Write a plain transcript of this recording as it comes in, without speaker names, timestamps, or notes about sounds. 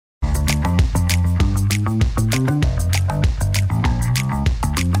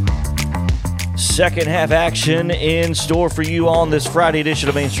Second half action in store for you on this Friday edition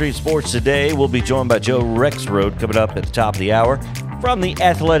of Main Street Sports Today. We'll be joined by Joe Rexrode coming up at the top of the hour from the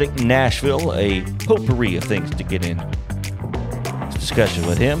Athletic Nashville, a potpourri of things to get in discussion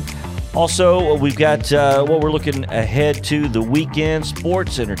with him. Also, we've got what we're looking ahead to the weekend,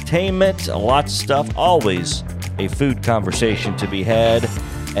 sports, entertainment, lots of stuff, always a food conversation to be had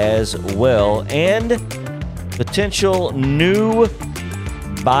as well, and potential new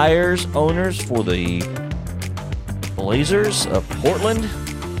buyers, owners for the Blazers of Portland.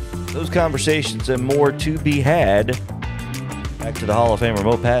 Those conversations and more to be had. Back to the Hall of Famer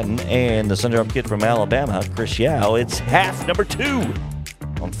Mo Patton and the Sun Drop Kid from Alabama, Chris Yao. It's half number 2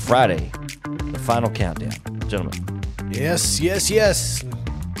 on Friday, the final countdown. Gentlemen. Yes.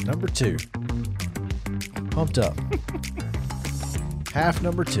 Number 2. Pumped up. Half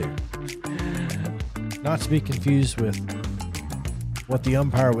number 2. Not to be confused with what the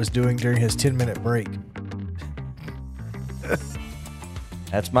umpire was doing during his 10-minute break.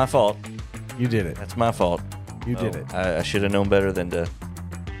 That's my fault. You did it. That's my fault. You did it. I should have known better than to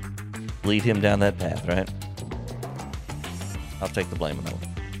lead him down that path, right? I'll take the blame on that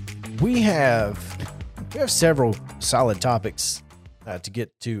one. We have several solid topics to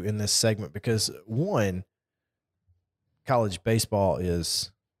get to in this segment because, one, college baseball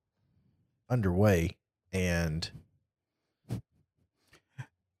is underway, and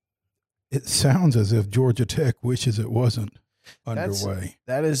it sounds as if Georgia Tech wishes it wasn't underway.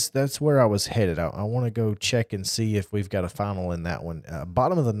 That's where I was headed. I want to go check and see if we've got a final in that one.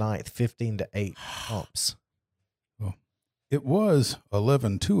 Bottom of the ninth, 15-8 pumps. Well, it was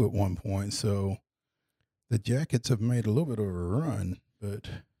 11-2 at one point, so the Jackets have made a little bit of a run, but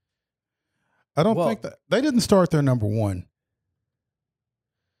I don't think that they didn't start their number 1.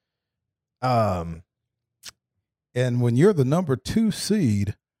 And when you're the number 2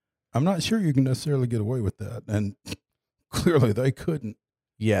 seed, I'm not sure you can necessarily get away with that. And clearly they couldn't.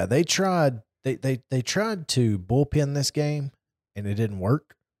 Yeah, they tried. They tried to bullpen this game, and it didn't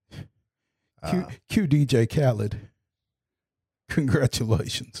work. Q DJ Khaled,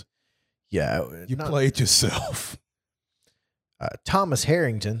 congratulations. Yeah, you played yourself. Thomas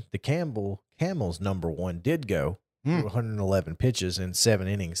Harrington, the Camels number 1, did go 111 pitches in 7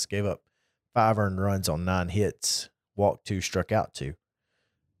 innings, gave up 5 earned runs on 9 hits, walked 2, struck out 2.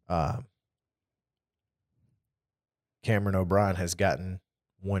 Cameron O'Brien has gotten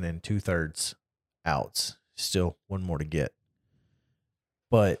 1 2/3 outs. Still 1 more to get.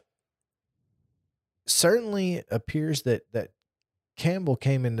 But certainly appears that Campbell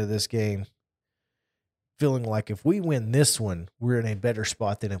came into this game feeling like if we win this one, we're in a better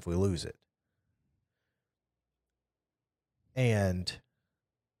spot than if we lose it. And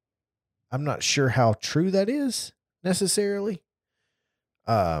I'm not sure how true that is necessarily.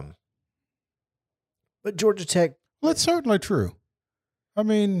 But Georgia Tech. Well, it's certainly true. I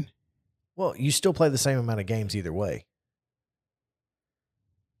mean, well, you still play the same amount of games either way.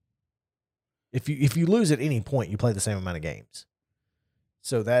 If you lose at any point, you play the same amount of games.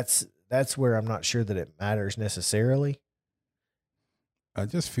 So that's where I'm not sure that it matters necessarily. I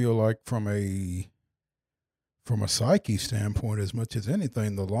just feel like from a psyche standpoint, as much as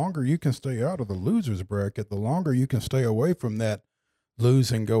anything, the longer you can stay out of the loser's bracket, the longer you can stay away from that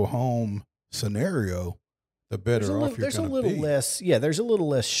lose and go home scenario, the better off you're going to be. There's a little less, there's a little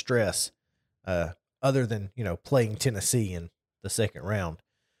less stress other than, playing Tennessee in the second round.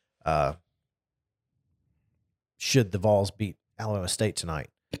 Should the Vols beat Alabama State tonight?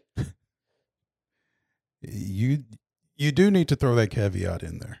 You do need to throw that caveat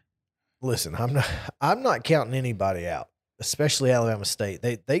in there. Listen, I'm not counting anybody out, especially Alabama State.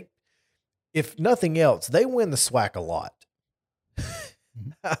 They if nothing else, they win the SWAC a lot.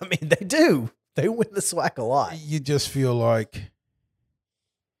 I mean, they do. They win the SWAC a lot. You just feel like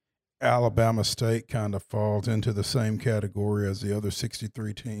Alabama State kind of falls into the same category as the other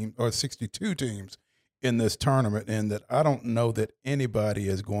 63 teams or 62 teams in this tournament, and that I don't know that anybody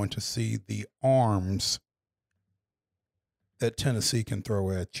is going to see the arms that Tennessee can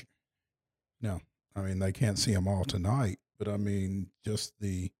throw at you. No, I mean, they can't see them all tonight, but I mean, just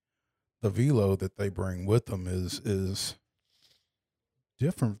the velo that they bring with them is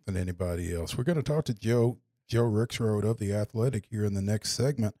different than anybody else. We're going to talk to Joe Rexrode of The Athletic here in the next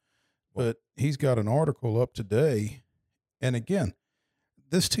segment, but he's got an article up today. And again,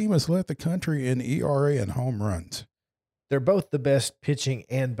 this team has led the country in ERA and home runs. They're both the best pitching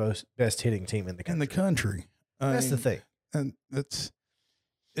and best hitting team in the country. That's the thing. And it's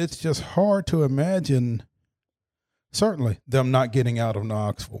just hard to imagine, certainly, them not getting out of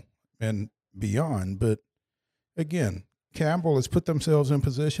Knoxville and beyond. But, again, Campbell has put themselves in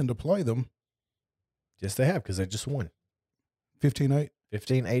position to play them. Yes, they have, because they just won. 15-8?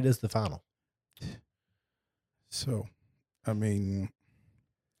 15-8 is the final. So, I mean,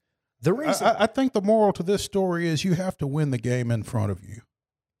 the reason I think the moral to this story is you have to win the game in front of you.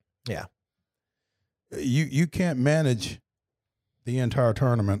 Yeah. You can't manage the entire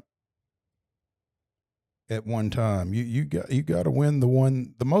tournament at one time. You got to win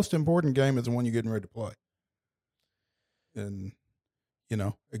the most important game is the one you're getting ready to play. And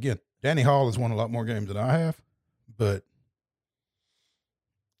again, Danny Hall has won a lot more games than I have, but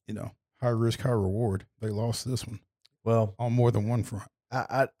high risk, high reward. They lost this one. Well, on more than one front.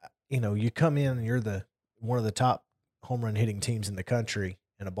 You come in and you're one of the top home run hitting teams in the country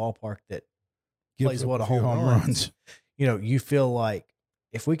in a ballpark that plays a home runs. You feel like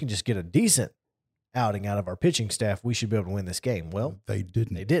if we can just get a decent outing out of our pitching staff, we should be able to win this game. Well, they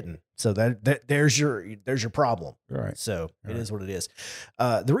didn't. They didn't. So there's your problem. Right. So it is what it is.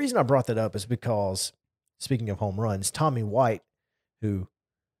 The reason I brought that up is because, speaking of home runs, Tommy White, who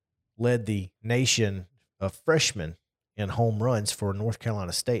led the nation of freshmen in home runs for North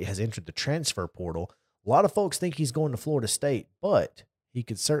Carolina State, has entered the transfer portal. A lot of folks think he's going to Florida State, but he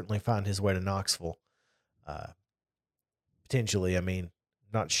could certainly find his way to Knoxville. Potentially, I mean,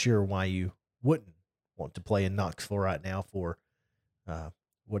 not sure why you wouldn't want to play in Knoxville right now for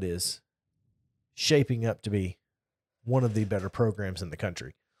what is shaping up to be one of the better programs in the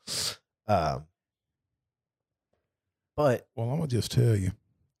country. But I'm going to just tell you,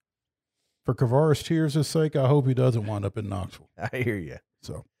 for Kavaris Tears' sake, I hope he doesn't wind up in Knoxville. I hear you.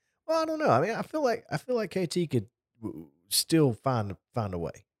 So, well, I don't know. I mean, I feel like KT could still find a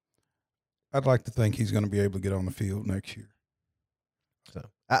way. I'd like to think he's going to be able to get on the field next year.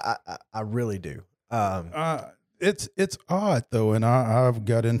 So I really do. It's odd though, and I've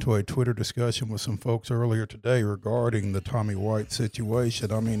got into a Twitter discussion with some folks earlier today regarding the Tommy White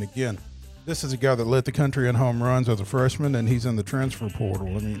situation. I mean, again, this is a guy that led the country in home runs as a freshman, and he's in the transfer portal.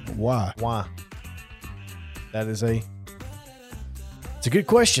 I mean, why? Why? That is it's a good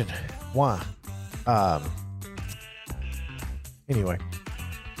question. Why? Anyway,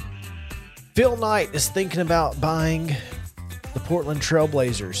 Phil Knight is thinking about buying the Portland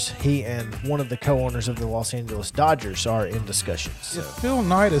Trailblazers. He and one of the co-owners of the Los Angeles Dodgers are in discussions. So. If Phil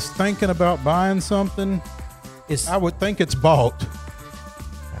Knight is thinking about buying something, I would think it's bought.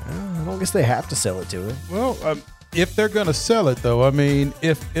 I don't guess they have to sell it to him. Well, if they're going to sell it, though, I mean,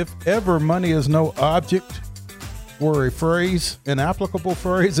 if ever money is no object or a phrase, an applicable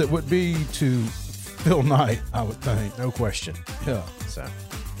phrase, it would be to Phil Knight, I would think. No question. Yeah. So,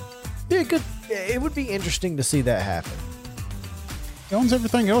 it would be interesting to see that happen. He owns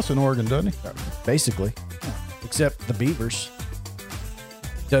everything else in Oregon, doesn't he? Basically. Except the Beavers.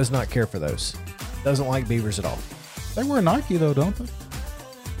 Does not care for those. Doesn't like Beavers at all. They wear Nike, though, don't they?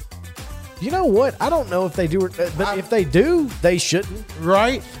 You know what? I don't know if they do, but if they do, they shouldn't.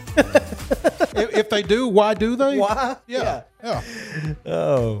 Right? If they do, why do they? Why? Yeah.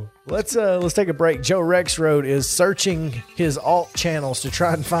 Oh, let's take a break. Joe Rexrode is searching his alt channels to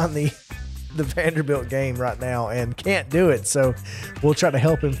try and find the Vanderbilt game right now and can't do it. So we'll try to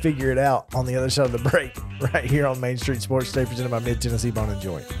help him figure it out on the other side of the break right here on Main Street Sports Today, presented by Mid-Tennessee Bone &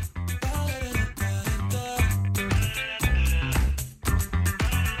 Joint.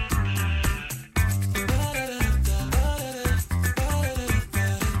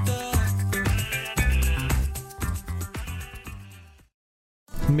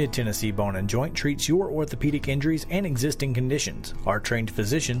 Mid-Tennessee Bone & Joint treats your orthopedic injuries and existing conditions. Our trained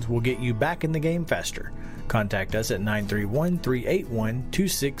physicians will get you back in the game faster. Contact us at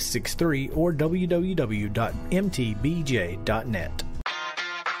 931-381-2663 or www.mtbj.net.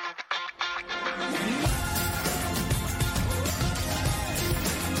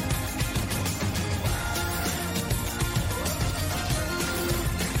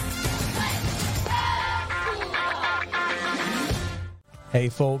 Hey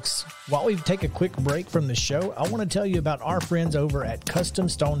folks, while we take a quick break from the show, I want to tell you about our friends over at Custom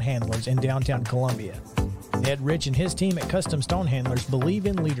Stone Handlers in downtown Columbia. Ed Rich and his team at Custom Stone Handlers believe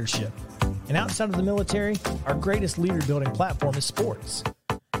in leadership. And outside of the military, our greatest leader building platform is sports.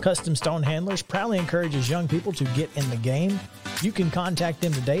 Custom Stone Handlers proudly encourages young people to get in the game. You can contact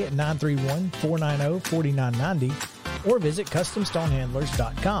them today at 931-490-4990 or visit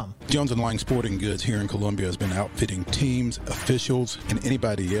CustomStonehandlers.com. Jones & Lang Sporting Goods here in Columbia has been outfitting teams, officials, and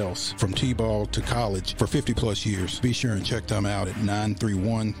anybody else from T-ball to college for 50-plus years. Be sure and check them out at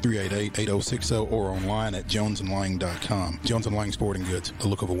 931-388-8060 or online at jonesandlang.com. Jones & Lang Sporting Goods, the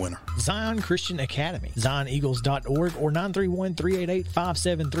look of a winner. Zion Christian Academy, ZionEagles.org or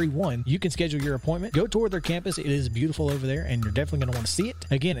 931-388-5731. You can schedule your appointment. Go tour their campus. It is beautiful over there, and you're definitely going to want to see it.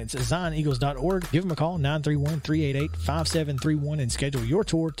 Again, it's ZionEagles.org. Give them a call, 931-388-5731, and schedule your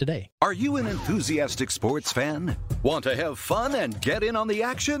tour today. Are you an enthusiastic sports fan? Want to have fun and get in on the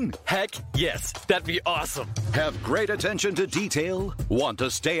action? Heck yes, that'd be awesome. Have great attention to detail? Want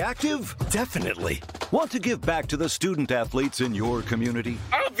to stay active? Definitely. Want to give back to the student athletes in your community?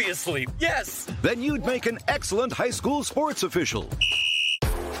 Obviously, yes. Then you'd make an excellent high school sports official.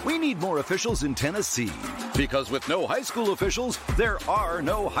 We need more officials in Tennessee, because with no high school officials, there are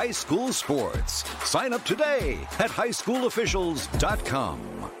no high school sports. Sign up today at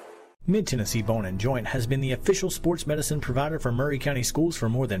highschoolofficials.com. Mid-Tennessee Bone & Joint has been the official sports medicine provider for Murray County Schools for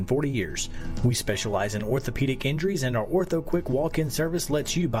more than 40 years. We specialize in orthopedic injuries, and our Ortho Quick walk-in service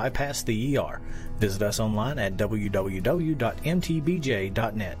lets you bypass the ER. Visit us online at www.mtbj.net.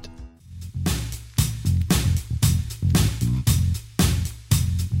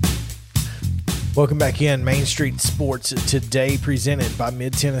 Welcome back in. Main Street Sports today, presented by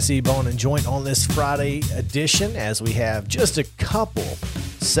Mid-Tennessee Bone & Joint on this Friday edition, as we have just a couple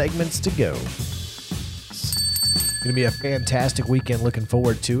segments to go. It's going to be a fantastic weekend. Looking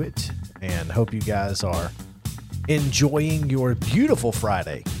forward to it, and hope you guys are enjoying your beautiful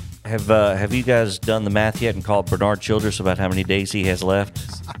Friday. Have you guys done the math yet and called Bernard Childress about how many days he has left?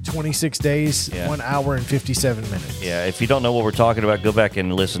 26 days, Yeah. 1 hour and 57 minutes. Yeah, if you don't know what we're talking about, go back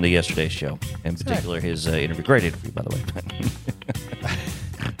and listen to yesterday's show. In particular, his interview. Great interview, by the way.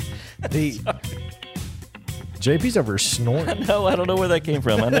 The JP's over snoring. No, I don't know where that came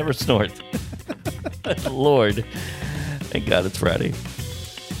from. I never snort. Lord. Thank God it's Friday.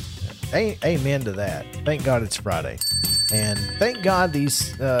 Amen to that. Thank God it's Friday. And thank God the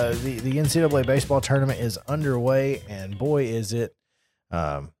NCAA baseball tournament is underway, and boy, is it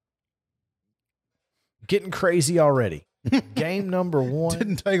getting crazy already. Game number one.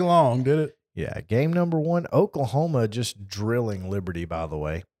 Didn't take long, did it? Yeah, game number one. Oklahoma just drilling Liberty, by the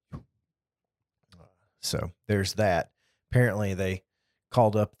way. So there's that. Apparently they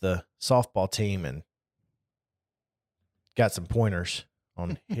called up the softball team and got some pointers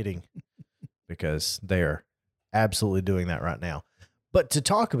on hitting because they're absolutely doing that right now. But to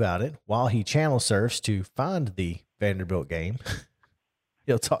talk about it while he channel surfs to find the Vanderbilt game,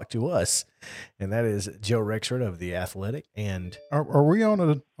 he'll talk to us, and that is Joe Rexford of The Athletic. And Are we on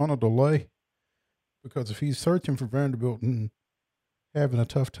a delay? Because if he's searching for Vanderbilt and having a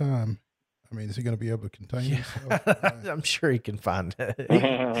tough time, I mean, is he going to be able to contain himself? I'm sure he can find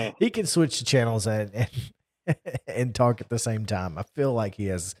it. He can switch the channels and talk at the same time. I feel like he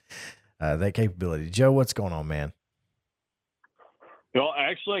has that capability. Joe, what's going on, man? Well,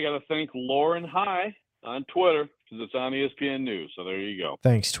 actually, I got to thank Lauren High on Twitter because it's on ESPN News. So there you go.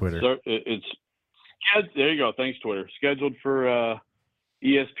 Thanks, Twitter. So there you go. Thanks, Twitter. Scheduled for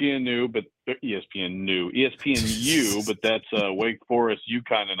ESPNU, but that's Wake Forest,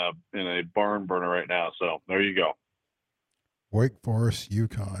 UConn in a barn burner right now. So there you go. Wake Forest,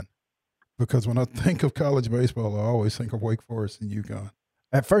 UConn. Because when I think of college baseball, I always think of Wake Forest and UConn.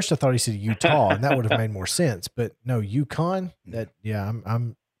 At first, I thought he said Utah, and that would have made more sense. But no, UConn.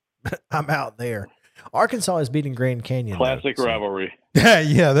 I'm out there. Arkansas is beating Grand Canyon. Classic rivalry.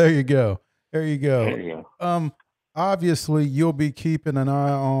 Yeah, there you go. There you go. There you go. Obviously, you'll be keeping an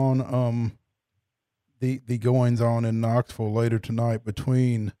eye on the goings on in Knoxville later tonight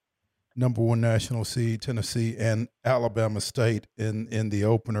between number one national seed Tennessee and Alabama State in the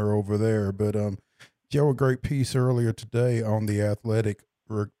opener over there. But Joe, a great piece earlier today on The Athletic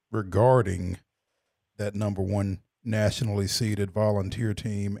regarding that number one nationally seeded Volunteer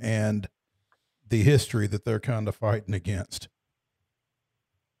team and the history that they're kind of fighting against.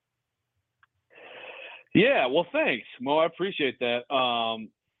 Yeah, well, thanks, Mo. I appreciate that.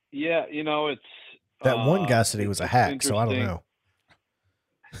 Yeah, it's that one guy said he was a hack, so I don't know.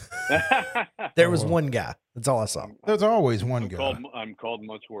 There was one guy. That's all I saw. There's always one guy. I'm called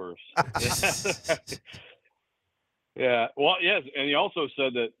much worse. Yeah. Well, yes, and he also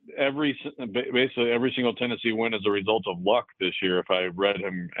said that basically every single Tennessee win is a result of luck this year, if I read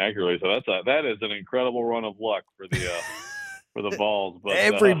him accurately. So that is an incredible run of luck for the for the Vols. But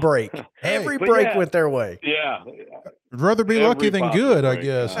every break went their way. Yeah. I'd rather be lucky than good, I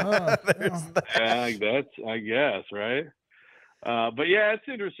guess. I guess, right? But yeah, it's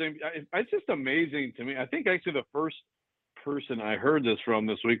interesting. It's just amazing to me. I think actually the first person I heard this from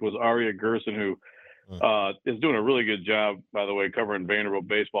this week was Aria Gerson, who is doing a really good job, by the way, covering Vanderbilt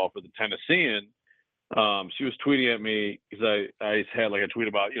baseball for the Tennessean. She was tweeting at me because I had like a tweet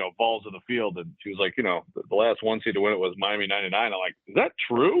about, balls of the field. And she was like, the last one seed to win it was Miami 99. I'm like, is that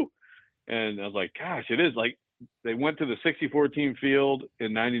true? And I was like, gosh, it is. Like, they went to the 64 team field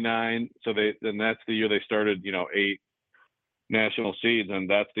in 99. So then that's the year they started, 8 national seeds. And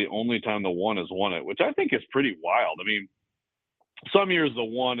that's the only time the 1 has won it, which I think is pretty wild. I mean, some years the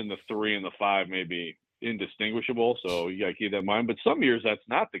 1 and the 3 and the 5 may be indistinguishable, so you got to keep that in mind. But some years that's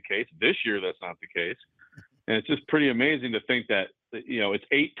not the case. This year that's not the case, and it's just pretty amazing to think that it's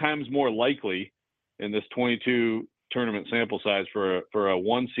 8 times more likely in this 22 tournament sample size for a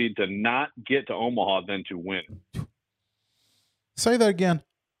 1 seed to not get to Omaha than to win. Say that again.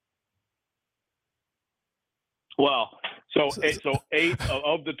 Well, so 8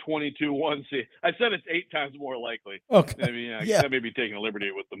 of the 22 1 seed. I said it's 8 times more likely. Okay. I mean, I may be taking a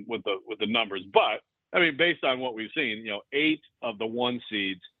liberty with the numbers, but I mean, based on what we've seen, 8 of the 1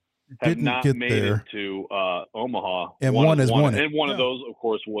 seeds have not made it to Omaha, and one has won it. And one of those, of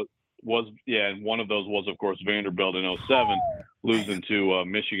course, and one of those was, of course, Vanderbilt in 07, losing to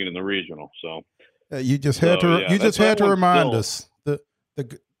Michigan in the regional. So you just had to remind us the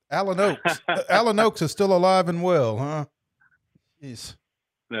Allen Oaks. Allen Oaks is still alive and well, huh? Jeez.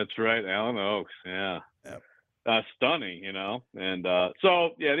 That's right, Allen Oaks. Yeah. Yep. Stunning, and so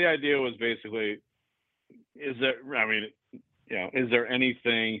the idea was basically. Are there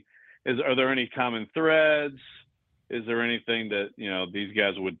anything? Are there any common threads? Is there anything that these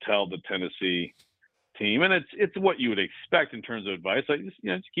guys would tell the Tennessee team? And it's what you would expect in terms of advice. Like just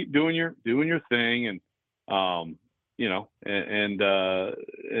keep doing your thing, and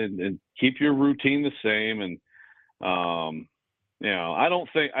and keep your routine the same. And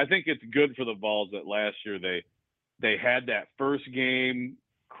I think it's good for the Vols that last year they had that first game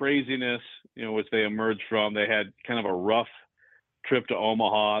craziness, which they emerged from. They had kind of a rough trip to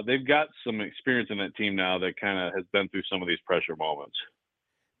Omaha. They've got some experience in that team now that kind of has been through some of these pressure moments.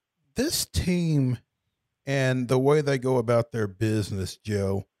 This team and the way they go about their business,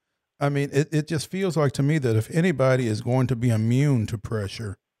 Joe, I mean, it just feels like to me that if anybody is going to be immune to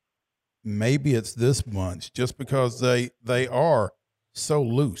pressure, maybe it's this bunch, just because they are so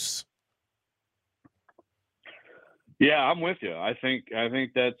loose. Yeah, I'm with you. I think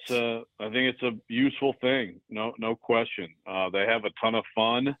it's a useful thing. No question. They have a ton of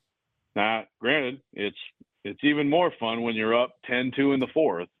fun. Now, granted, it's even more fun when you're up 10-2 in the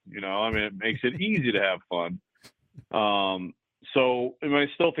 4th. It makes it easy to have fun. So I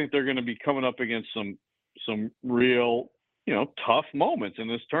still think they're going to be coming up against some real, tough moments in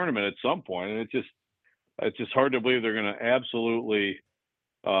this tournament at some point, and it's just hard to believe they're going to absolutely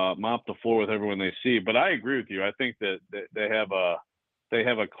mop the floor with everyone they see. But I agree with you. I think that they have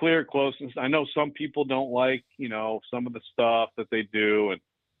a clear closeness. I know some people don't like, some of the stuff that they do, and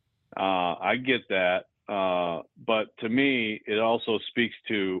I get that. But to me, it also speaks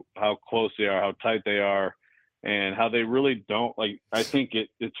to how close they are, how tight they are, and how they really don't like. I think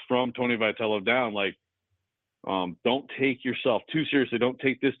it's from Tony Vitello down. Like, don't take yourself too seriously. Don't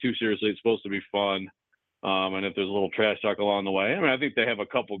take this too seriously. It's supposed to be fun. And if there's a little trash talk along the way, I think they have a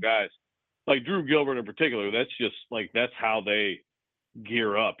couple guys like Drew Gilbert in particular. That's just like, that's how they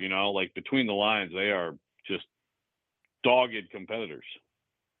gear up, like between the lines, they are just dogged competitors.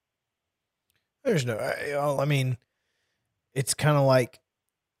 There's it's kind of like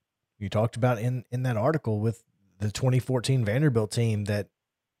you talked about in that article with the 2014 Vanderbilt team that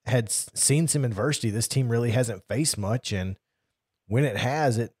had seen some adversity. This team really hasn't faced much. And when it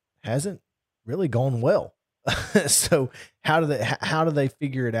hasn't really gone well. So how do they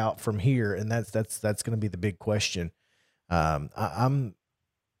figure it out from here? And that's going to be the big question. I'm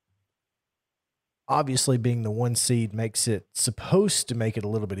obviously being the 1 seed makes it supposed to make it a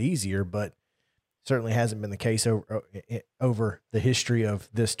little bit easier, but certainly hasn't been the case over the history of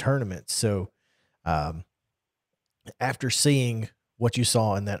this tournament. So, after seeing what you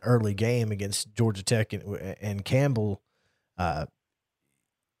saw in that early game against Georgia Tech and Campbell,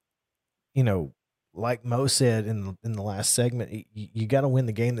 like Mo said in the last segment, you got to win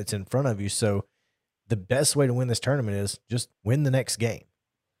the game that's in front of you. So the best way to win this tournament is just win the next game.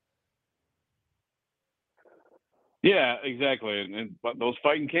 Yeah, exactly. But those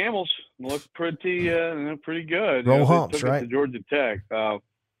fighting Camels look pretty good. Roll humps, right? To Georgia Tech.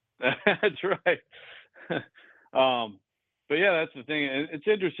 That's right. But yeah, that's the thing. It's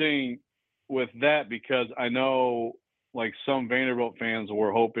interesting with that because I know like some Vanderbilt fans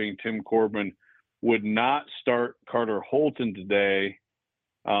were hoping Tim Corbin would not start Carter Holton today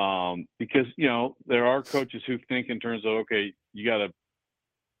because, there are coaches who think in terms of, okay, you got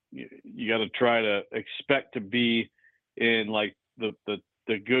to try to expect to be in like the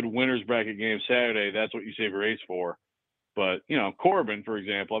good winners bracket game Saturday. That's what you save your ace for. But, Corbin, for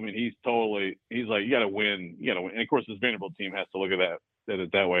example, I mean, he's like, you got to win. And of course, this Vanderbilt team has to look at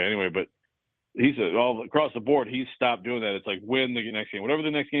it that way anyway. But he said all across the board, he's stopped doing that. It's like win the next game. Whatever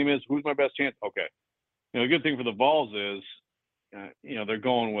the next game is, who's my best chance? Okay. The good thing for the Vols is, they're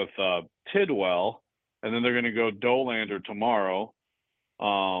going with Tidwell, and then they're going to go Dolander tomorrow.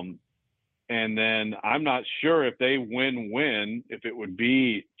 And then I'm not sure if they win, if it would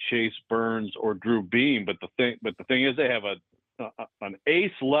be Chase Burns or Drew Beam. But the thing is, they have an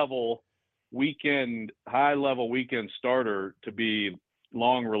ace level weekend, high level weekend starter to be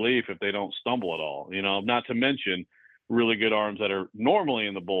long relief if they don't stumble at all. Not to mention really good arms that are normally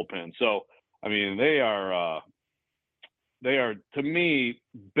in the bullpen. So I mean, they are to me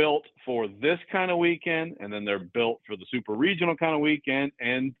built for this kind of weekend, and then they're built for the super regional kind of weekend,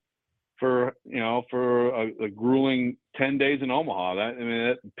 and for a grueling 10 days in Omaha.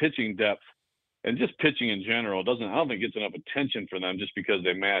 That pitching depth and just pitching in general I don't think gets enough attention for them just because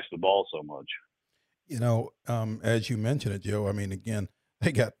they mash the ball so much. As you mentioned it, Joe, I mean, again,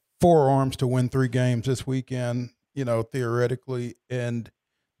 they got 4 arms to win 3 games this weekend, theoretically, and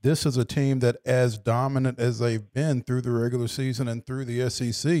this is a team that, as dominant as they've been through the regular season and through the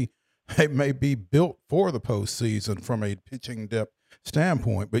SEC, they may be built for the postseason from a pitching depth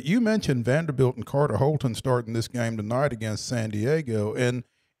standpoint. But you mentioned Vanderbilt and Carter Holton starting this game tonight against San Diego, and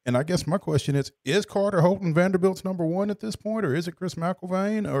I guess my question is Carter Holton Vanderbilt's number 1 at this point, or is it Chris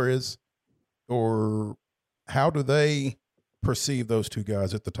McElvain, or how do they perceive those 2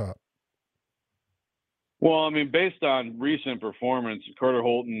 guys at the top? Well, I mean, based on recent performance, Carter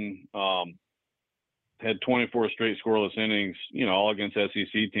Holton had 24 straight scoreless innings, all against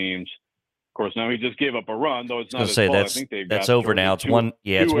SEC teams. Of course, now he just gave up a run, though it's not his fault. I think that's over now. It's 1-0.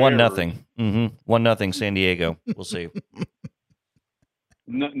 Mm-hmm. 1-0 San Diego. We'll see.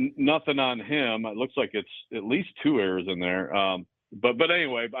 Nothing on him. It looks like it's at least 2 errors in there. But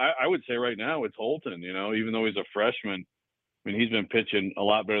anyway, I would say right now it's Holton. Even though he's a freshman, I mean, he's been pitching a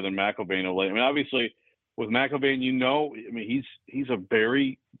lot better than McElvain of late. I mean, obviously, with McElvain, he's a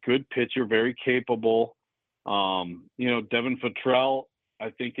very good pitcher, very capable. Devin Futrell,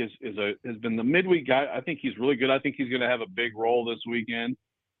 I think has been the midweek guy. I think he's really good. I think he's going to have a big role this weekend.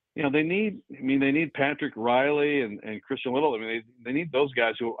 They need Patrick Riley and Christian Little. I mean, they need those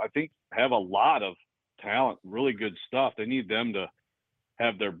guys who I think have a lot of talent, really good stuff. They need them to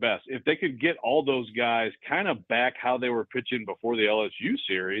have their best. If they could get all those guys kind of back how they were pitching before the LSU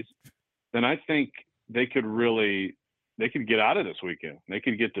series, then I think they could get out of this weekend. They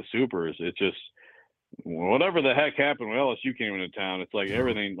could get to supers. It's just whatever the heck happened when LSU came into town. It's like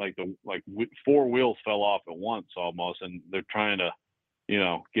everything, like 4 wheels fell off at once almost, and they're trying to,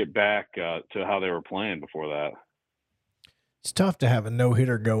 get back to how they were playing before that. It's tough to have a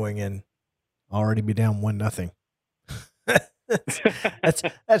no-hitter going and already be down 1-0.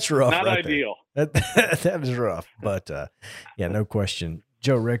 That's rough. Not right ideal. That is rough, but no question.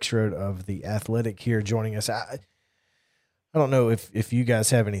 Joe Rexrode of The Athletic here joining us. I don't know if you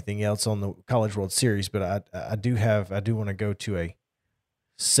guys have anything else on the College World Series, but I do want to go to a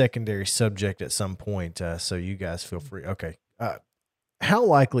secondary subject at some point. So you guys feel free. Okay. How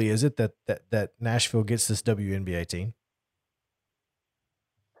likely is it that Nashville gets this WNBA team?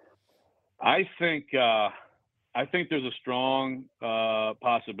 I think there's a strong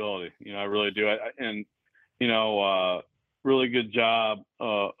possibility. I really do. Really good job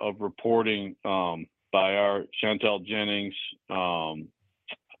of reporting by our Chantel Jennings. And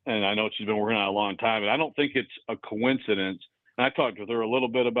I know she's been working on it a long time, and I don't think it's a coincidence. And I talked with her a little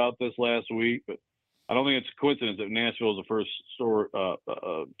bit about this last week, but I don't think it's a coincidence that Nashville is the first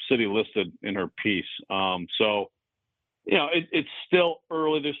city listed in her piece. It's still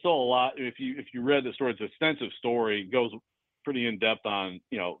early. There's still a lot. If you read the story, it's an extensive story. It goes pretty in depth on,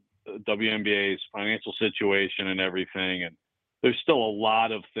 WNBA's financial situation and everything. And there's still a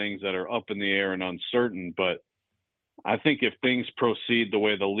lot of things that are up in the air and uncertain. But I think if things proceed the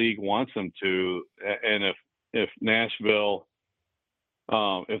way the league wants them to, and if Nashville,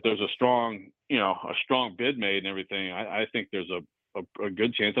 if there's a strong bid made and everything, I think there's a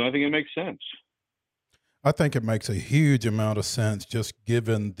good chance, and I think it makes sense. I think it makes a huge amount of sense, just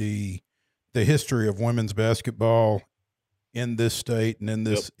given the history of women's basketball in this state and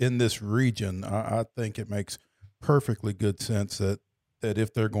in this region. I think it makes perfectly good sense that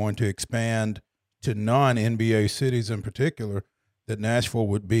if they're going to expand to non-NBA cities in particular, that Nashville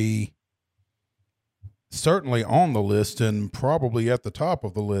would be certainly on the list and probably at the top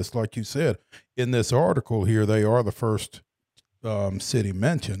of the list. Like you said, in this article here, they are the first city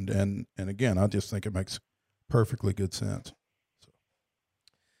mentioned. And again, I just think it makes perfectly good sense.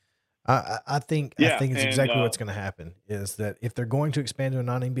 I think Yeah, it's and, exactly what's going to happen is that if they're going to expand to a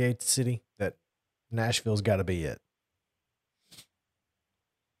non-NBA city, that Nashville's got to be it.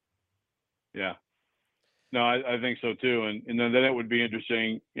 Yeah. No, I think so too, and then it would be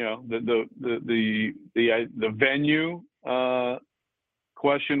interesting. You know, the venue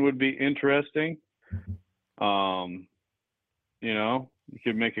question would be interesting. You know, you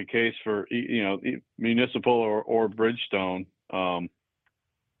could make a case for municipal or Bridgestone.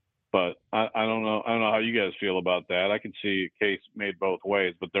 But I don't know. I don't know how you guys feel about that. I could see a case made both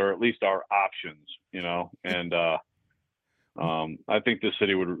ways, but there at least are options. You know, and I think this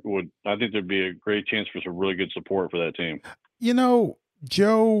city would. I think there'd be a great chance for some really good support for that team. You know,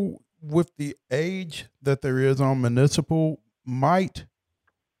 Joe, with the age that there is on municipal, might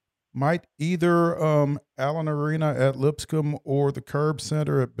either Allen Arena at Lipscomb or the Curb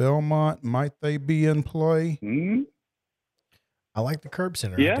Center at Belmont, might they be in play? Mm-hmm. I like the Curb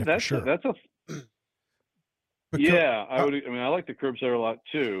Center. Yeah, that's sure. Yeah, I would. I mean, I like the Curb Center a lot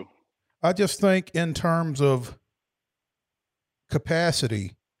too. I just think in terms of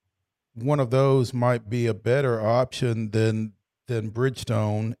capacity, one of those might be a better option than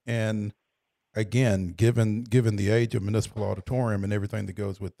Bridgestone. And again, given the age of Municipal Auditorium and everything that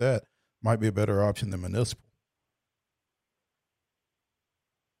goes with that, might be a better option than Municipal.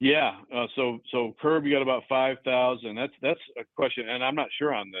 Yeah. So Curb, you got about 5,000. That's a question, and I'm not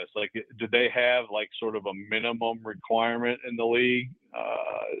sure on this. Like, do they have like sort of a minimum requirement in the league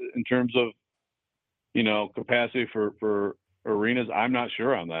in terms of capacity for arenas? I'm not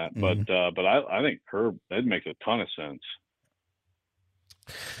sure on that, Mm-hmm. but I think Curb, that makes a ton of sense.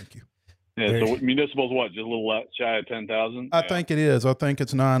 Thank you. Yeah. So Municipal's what? Just a little shy of 10,000. I think it is. I think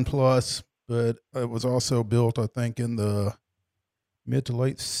it's 9+, but it was also built, I think, in the mid to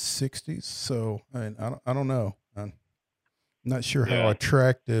late 60s. So I don't know. I'm not sure how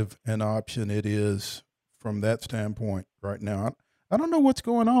attractive an option it is from that standpoint right now. I don't know what's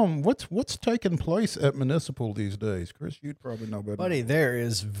going on. What's taking place at Municipal these days? Chris, you'd probably know better. Buddy, there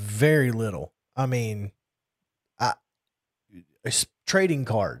is very little. I mean, trading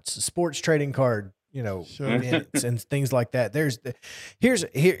cards, sports trading card, Sure. minutes and things like that.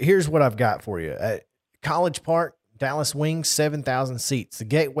 Here's what I've got for you. At College Park, Dallas Wings, 7,000 seats. The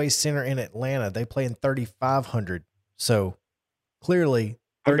Gateway Center in Atlanta, they play in 3,500. So clearly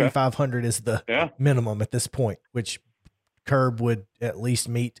 3,500 is the minimum at this point, which Curb would at least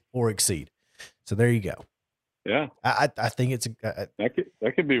meet or exceed. So there you go. Yeah. I think it's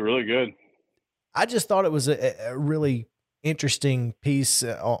that could be really good. I just thought it was a really interesting piece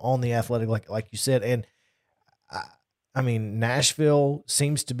on the Athletic, like you said. And I mean, Nashville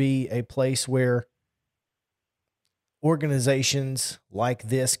seems to be a place where organizations like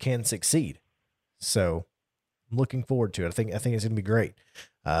this can succeed. So I'm looking forward to it. I think it's going to be great.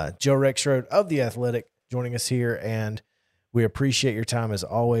 Joe Rexrode of The Athletic joining us here, and we appreciate your time as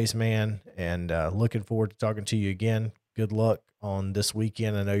always, man, and looking forward to talking to you again. Good luck on this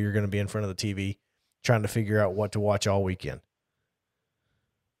weekend. I know you're going to be in front of the TV trying to figure out what to watch all weekend.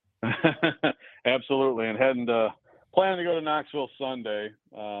 Absolutely. And planning to go to Knoxville Sunday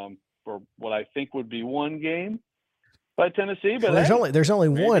for what I think would be one game by Tennessee. But there's only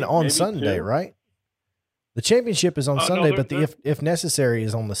one on maybe Sunday, two. right? The championship is on Sunday, no, but the if necessary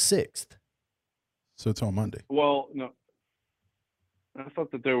is on the 6th. So it's on Monday. Well, no. I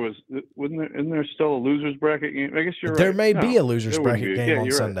thought that isn't there still a loser's bracket game? I guess you're right. There may be a No, loser's there wouldn't bracket be. game Yeah, on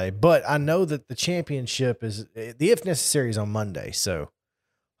you're Sunday, but I know that the championship is the if necessary is on Monday. So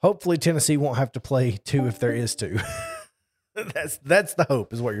hopefully Tennessee won't have to play two if there is two. That's the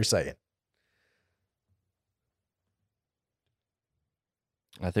hope, is what you're saying.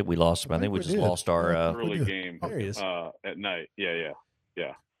 I think we lost him. I think we just did. lost our. early game There he is. at night. Yeah.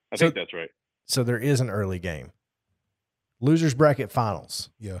 I So- think that's right. So there is an early game. Losers bracket finals.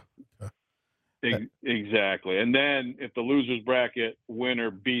 Yeah. Exactly. And then if the loser's bracket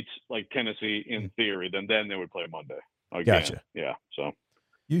winner beats like Tennessee in theory, then they would play Monday. Again. Gotcha. Yeah. So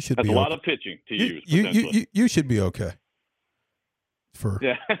You should that's be a lot okay. of pitching to use. potentially. You should be okay.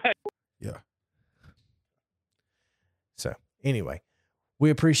 Yeah. Yeah. So anyway, we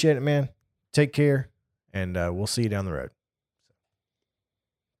appreciate it, man. Take care, and we'll see you down the road.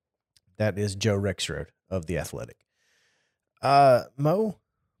 That is Joe Rexrode of The Athletic. Mo,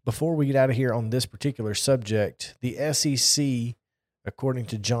 before we get out of here on this particular subject, the SEC, according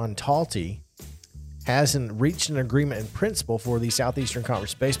to John Talty, hasn't reached an agreement in principle for the Southeastern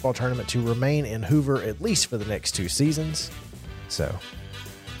Conference Baseball Tournament to remain in Hoover at least for the next 2 seasons. So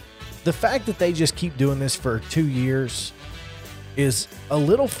the fact that they just keep doing this for 2 years is a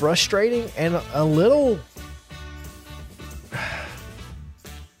little frustrating and a little...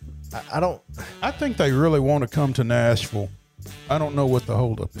 I think they really want to come to Nashville. I don't know what the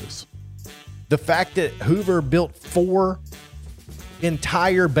holdup is. The fact that Hoover built 4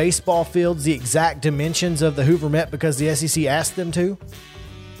 entire baseball fields, the exact dimensions of the Hoover Met, because the SEC asked them to.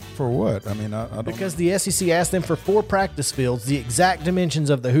 For what? I mean, I don't Because the SEC asked them for 4 practice fields, the exact dimensions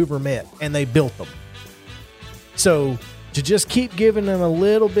of the Hoover Met, and they built them. So to just keep giving them a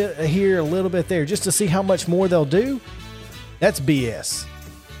little bit here, a little bit there, just to see how much more they'll do, that's BS.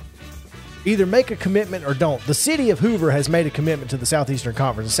 Either make a commitment or don't. The city of Hoover has made a commitment to the Southeastern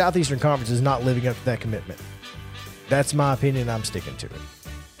Conference. The Southeastern Conference is not living up to that commitment. That's my opinion. I'm sticking to it.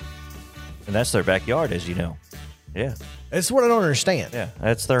 And that's their backyard, as you know. Yeah. That's what I don't understand. Yeah.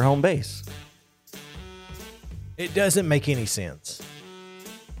 That's their home base. It doesn't make any sense.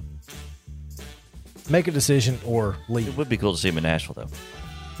 Make a decision or leave. It would be cool to see him in Nashville, though.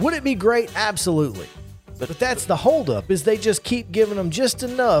 Would it be great? Absolutely. But that's the holdup, is they just keep giving them just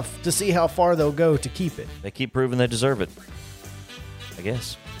enough to see how far they'll go to keep it. They keep proving they deserve it, I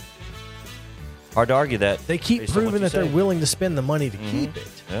guess. Hard to argue that. They keep based on what proving you that they're say. willing to spend the money to keep it.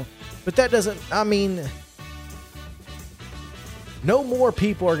 Yeah. But that doesn't, I mean, no more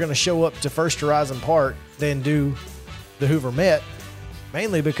people are going to show up to First Horizon Park than do the Hoover Met,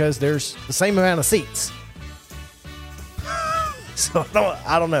 mainly because there's the same amount of seats. So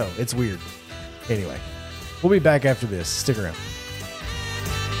I don't know. It's weird. Anyway, we'll be back after this. Stick around.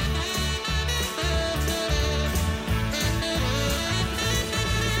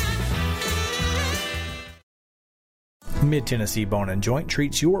 Mid-Tennessee Bone and Joint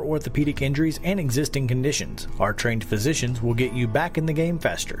treats your orthopedic injuries and existing conditions. Our trained physicians will get you back in the game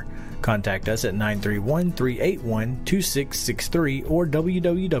faster. Contact us at 931-381-2663 or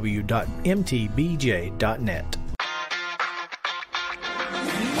www.mtbj.net.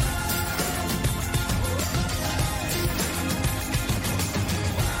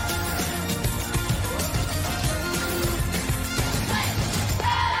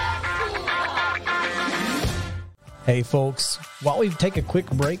 Hey folks, while we take a quick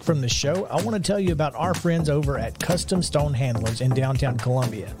break from the show, I want to tell you about our friends over at Custom Stone Handlers in downtown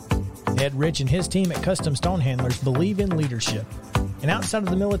Columbia. Ed Rich and his team at Custom Stone Handlers believe in leadership. And outside of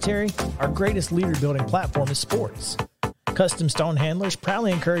the military, our greatest leader building platform is sports. Custom Stone Handlers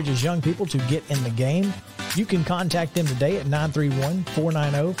proudly encourages young people to get in the game. You can contact them today at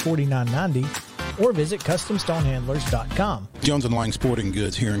 931-490-4990 or visit CustomStonehandlers.com. Jones & Lang Sporting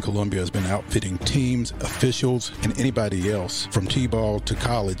Goods here in Columbia has been outfitting teams, officials, and anybody else from T-ball to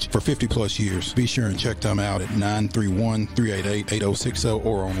college for 50-plus years. Be sure and check them out at 931-388-8060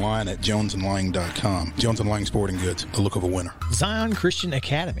 or online at jonesandlang.com. Jones & Lang Sporting Goods, the look of a winner. Zion Christian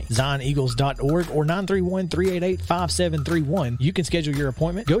Academy, ZionEagles.org or 931-388-5731. You can schedule your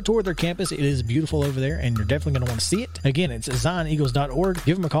appointment. Go tour their campus. It is beautiful over there, and you're definitely going to want to see it. Again, it's ZionEagles.org.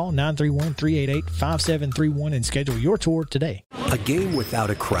 Give them a call, 931-388-5731, and schedule your tour today. A game without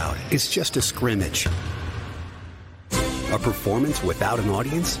a crowd is just a scrimmage. A performance without an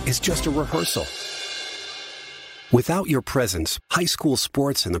audience is just a rehearsal. Without your presence, high school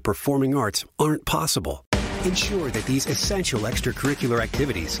sports and the performing arts aren't possible. Ensure that these essential extracurricular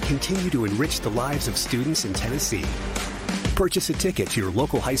activities continue to enrich the lives of students in Tennessee. Purchase a ticket to your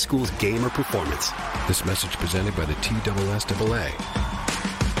local high school's game or performance. This message presented by the TSSAA.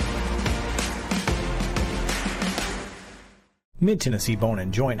 Mid-Tennessee Bone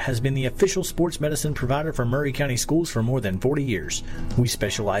and Joint has been the official sports medicine provider for Murray County Schools for more than 40 years. We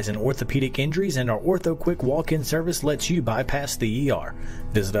specialize in orthopedic injuries, and our Ortho Quick walk-in service lets you bypass the ER.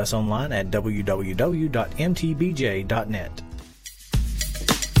 Visit us online at www.mtbj.net.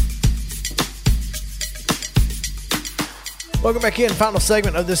 Welcome back in. Final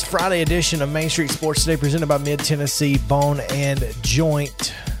segment of this Friday edition of Main Street Sports Today, presented by Mid-Tennessee Bone and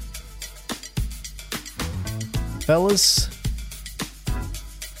Joint. Fellas,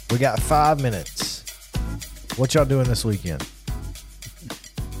 we got 5 minutes. What y'all doing this weekend?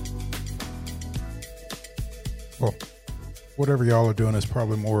 Well, whatever y'all are doing is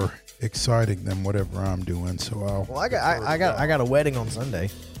probably more exciting than whatever I'm doing. So I got a wedding on Sunday.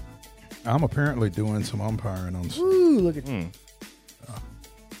 I'm apparently doing some umpiring on Ooh, look at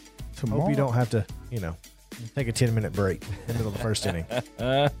tomorrow. Hope you don't have to, take a 10-minute break in the middle of the first inning.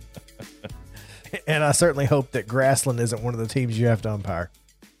 And I certainly hope that Grassland isn't one of the teams you have to umpire.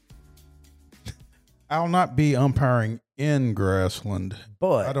 I'll not be umpiring in Grassland,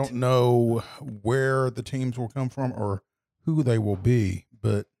 But I don't know where the teams will come from or who they will be.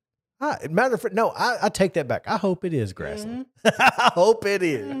 But matter of fact, no, I take that back. I hope it is Grassland. I hope it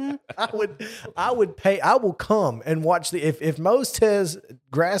is. I would pay. I will come and watch the. If Mo says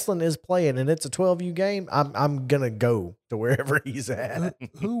Grassland is playing and it's a 12U game, I'm gonna go to wherever he's at.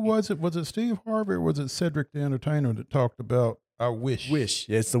 who was it? Was it Steve Harvey or was it Cedric the Entertainer that talked about I wish? Wish.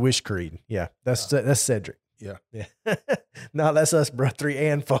 Yeah, it's the Wish Creed. Yeah, that's Cedric. Yeah. No, that's us, bro. 3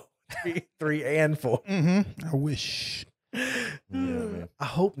 and 4. 3 and 4. Mm-hmm. I wish. I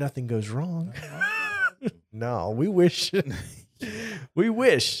hope nothing goes wrong. No, we wish. We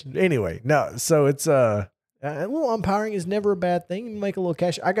wish. Anyway, no. So it's a little umpiring is never a bad thing. You make a little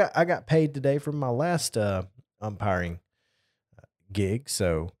cash. I got paid today from my last umpiring gig.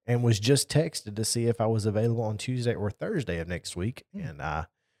 So and was just texted to see if I was available on Tuesday or Thursday of next week, and I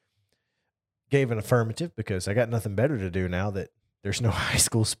gave an affirmative because I got nothing better to do now that there's no high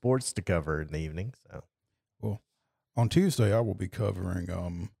school sports to cover in the evening. So. On Tuesday, I will be covering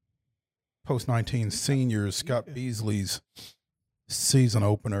post-19 seniors Scott Beasley's season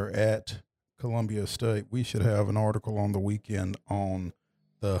opener at Columbia State. We should have an article on the weekend on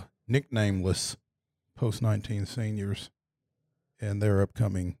the nicknameless post-19 seniors and their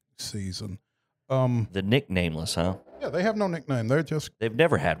upcoming season. The nicknameless, huh? Yeah, they have no nickname. They've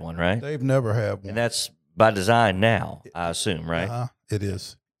never had one, right? They've never had one. And that's by design now, I assume, right? It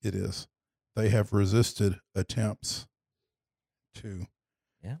is. It is. They have resisted attempts to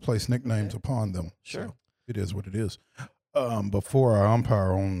place nicknames upon them. Sure. So it is what it is. Before I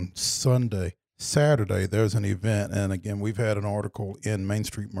umpire on Saturday, there's an event. And again, we've had an article in Main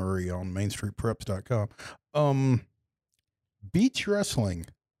Street Murray on mainstreetpreps.com. Beach wrestling.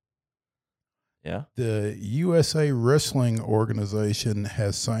 Yeah. The USA Wrestling Organization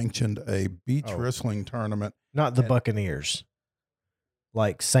has sanctioned a beach wrestling tournament. Not the Buccaneers.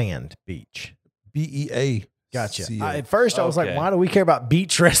 Like Sand Beach. BEA. Gotcha. CA. At first, I was like, why do we care about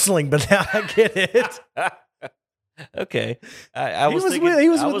beach wrestling? But now I get it. Okay. He was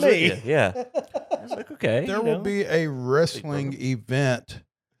with me. You. Yeah. I was like, okay. There will be a wrestling event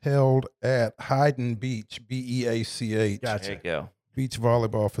held at Hyden Beach, BEACH. Gotcha. There you go. Beach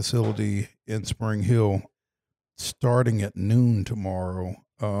volleyball facility in Spring Hill starting at noon tomorrow.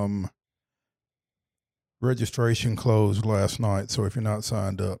 Registration closed last night, so if you're not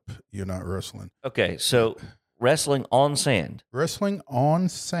signed up, you're not wrestling. Okay, so wrestling on sand. Wrestling on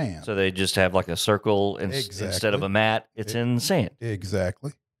sand. So they just have like a circle instead of a mat. It's in sand.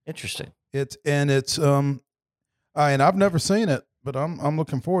 Exactly. Interesting. And I've never seen it, but I'm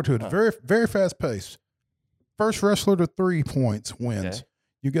looking forward to it. Very, very fast paced. First wrestler to 3 points wins. Okay.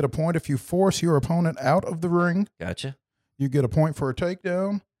 You get a point if you force your opponent out of the ring. Gotcha. You get a point for a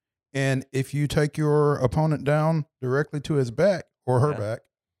takedown. And if you take your opponent down directly to his back or her back,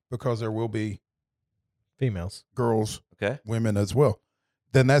 because there will be females, girls, okay, women as well,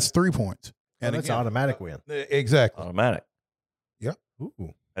 then that's 3 points. And it's automatic win. Exactly. Automatic. Yeah.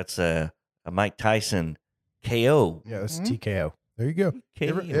 Ooh. That's a Mike Tyson KO. Yeah, that's TKO. There you go.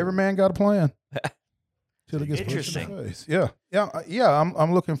 Every man got a plan. Till he gets pushed in the face. Yeah.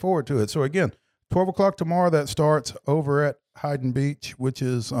 I'm looking forward to it. So again, 12 o'clock tomorrow, that starts over at Hyden Beach, which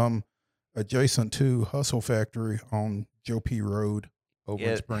is adjacent to Hustle Factory on Joe P. Road over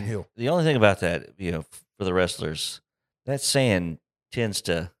in Spring Hill. The only thing about that, for the wrestlers, that sand tends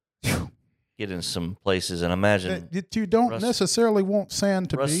to get in some places, and imagine that you don't necessarily want sand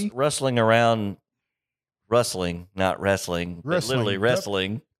to be rustling around, not wrestling, but literally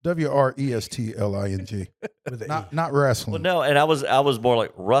wrestling. WRESTLING. not wrestling. Well, no, and I was more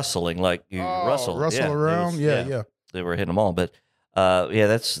like rustling, like you rustle around. Yeah. They were hitting them all, but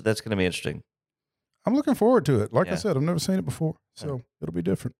that's going to be interesting. I'm looking forward to it. Like I said, I've never seen it before, so it'll be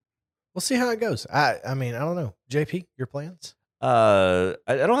different. We'll see how it goes. I mean, I don't know. JP, your plans? I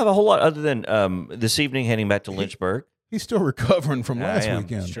don't have a whole lot other than this evening heading back to Lynchburg. He's still recovering from last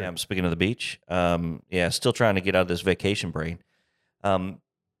weekend. Yeah, I'm speaking of the beach. Still trying to get out of this vacation brain.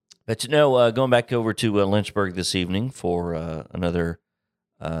 But going back over to Lynchburg this evening for another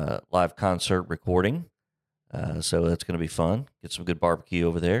live concert recording. So that's going to be fun. Get some good barbecue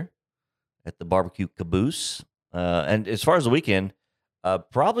over there at the Barbecue Caboose. And as far as the weekend,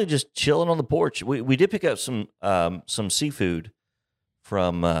 probably just chilling on the porch. We did pick up some seafood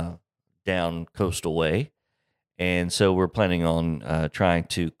from down Coastal Way. And so we're planning on trying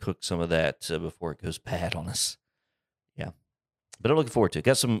to cook some of that before it goes bad on us. Yeah. But I'm looking forward to it.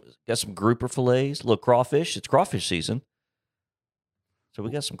 Got some grouper fillets, a little crawfish. It's crawfish season. So we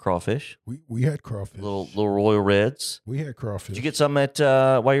got some crawfish. We had crawfish. Little Royal Reds. We had crawfish. Did you get some at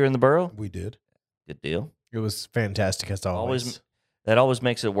while you were in the borough? We did. Good deal. It was fantastic as always. That always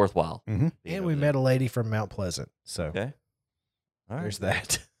makes it worthwhile. Mm-hmm. And we met a lady from Mount Pleasant. So Okay. All right. there's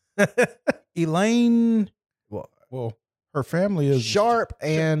that. Elaine, Well, her family is Sharp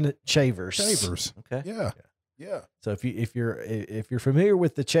and Chavers. Shavers. Okay. Yeah. So if you're familiar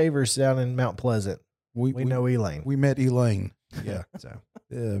with the Chavers down in Mount Pleasant, we know Elaine. We met Elaine. Yeah. So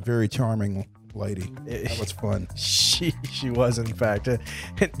Very charming lady. That was fun. she was, in fact.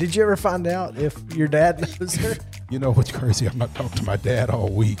 Did you ever find out if your dad knows her? You know what's crazy? I'm not talking to my dad all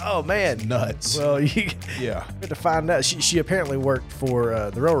week. Oh man, Nuts. Well, you Yeah. had to find out. She apparently worked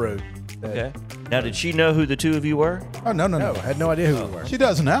for the railroad. Okay. Now, did she know who the two of you were? Oh, no. No, had no idea who we were. She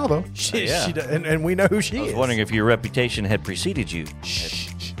does now, though. She, Yeah. she does, and we know who she I was is. wondering if your reputation had preceded you. Shh.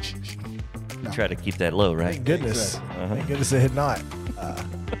 Try to keep that low, right? Thank goodness. Exactly. Uh-huh. Thank goodness it had not.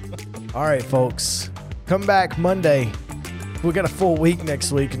 All right, folks. Come back Monday. We got a full week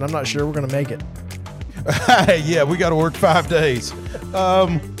next week, and I'm not sure we're going to make it. Yeah, we got to work 5 days.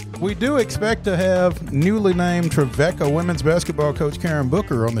 We do expect to have newly named Trevecca women's basketball coach Karen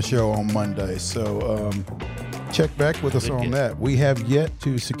Booker on the show on Monday. So check back with us Good on guess. that. We have yet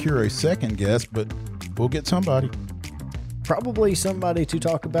to secure a second guest, but we'll get somebody. Probably somebody to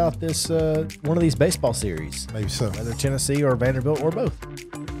talk about this one of these baseball series, Maybe so. whether Tennessee or Vanderbilt or both.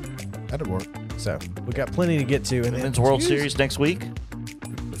 That'd work. So we got plenty to get to. And then Women's World Series next week.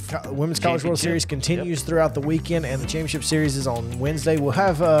 Women's College World Championship. Series continues throughout the weekend, and the championship series is on Wednesday. We'll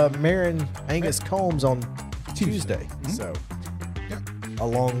have Marin Angus Combs on Tuesday. So,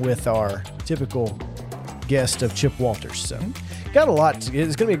 along with our typical guest of Chip Walters. So, got a lot. It's going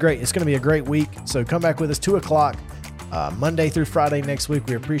to be great. It's going to be a great week. So, come back with us 2:00 Monday through Friday next week.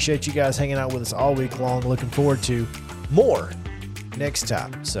 We appreciate you guys hanging out with us all week long. Looking forward to more next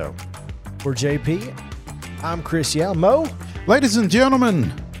time. So, for JP, I'm Chris Yao. Mo. Ladies and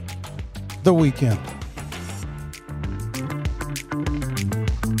gentlemen, the weekend.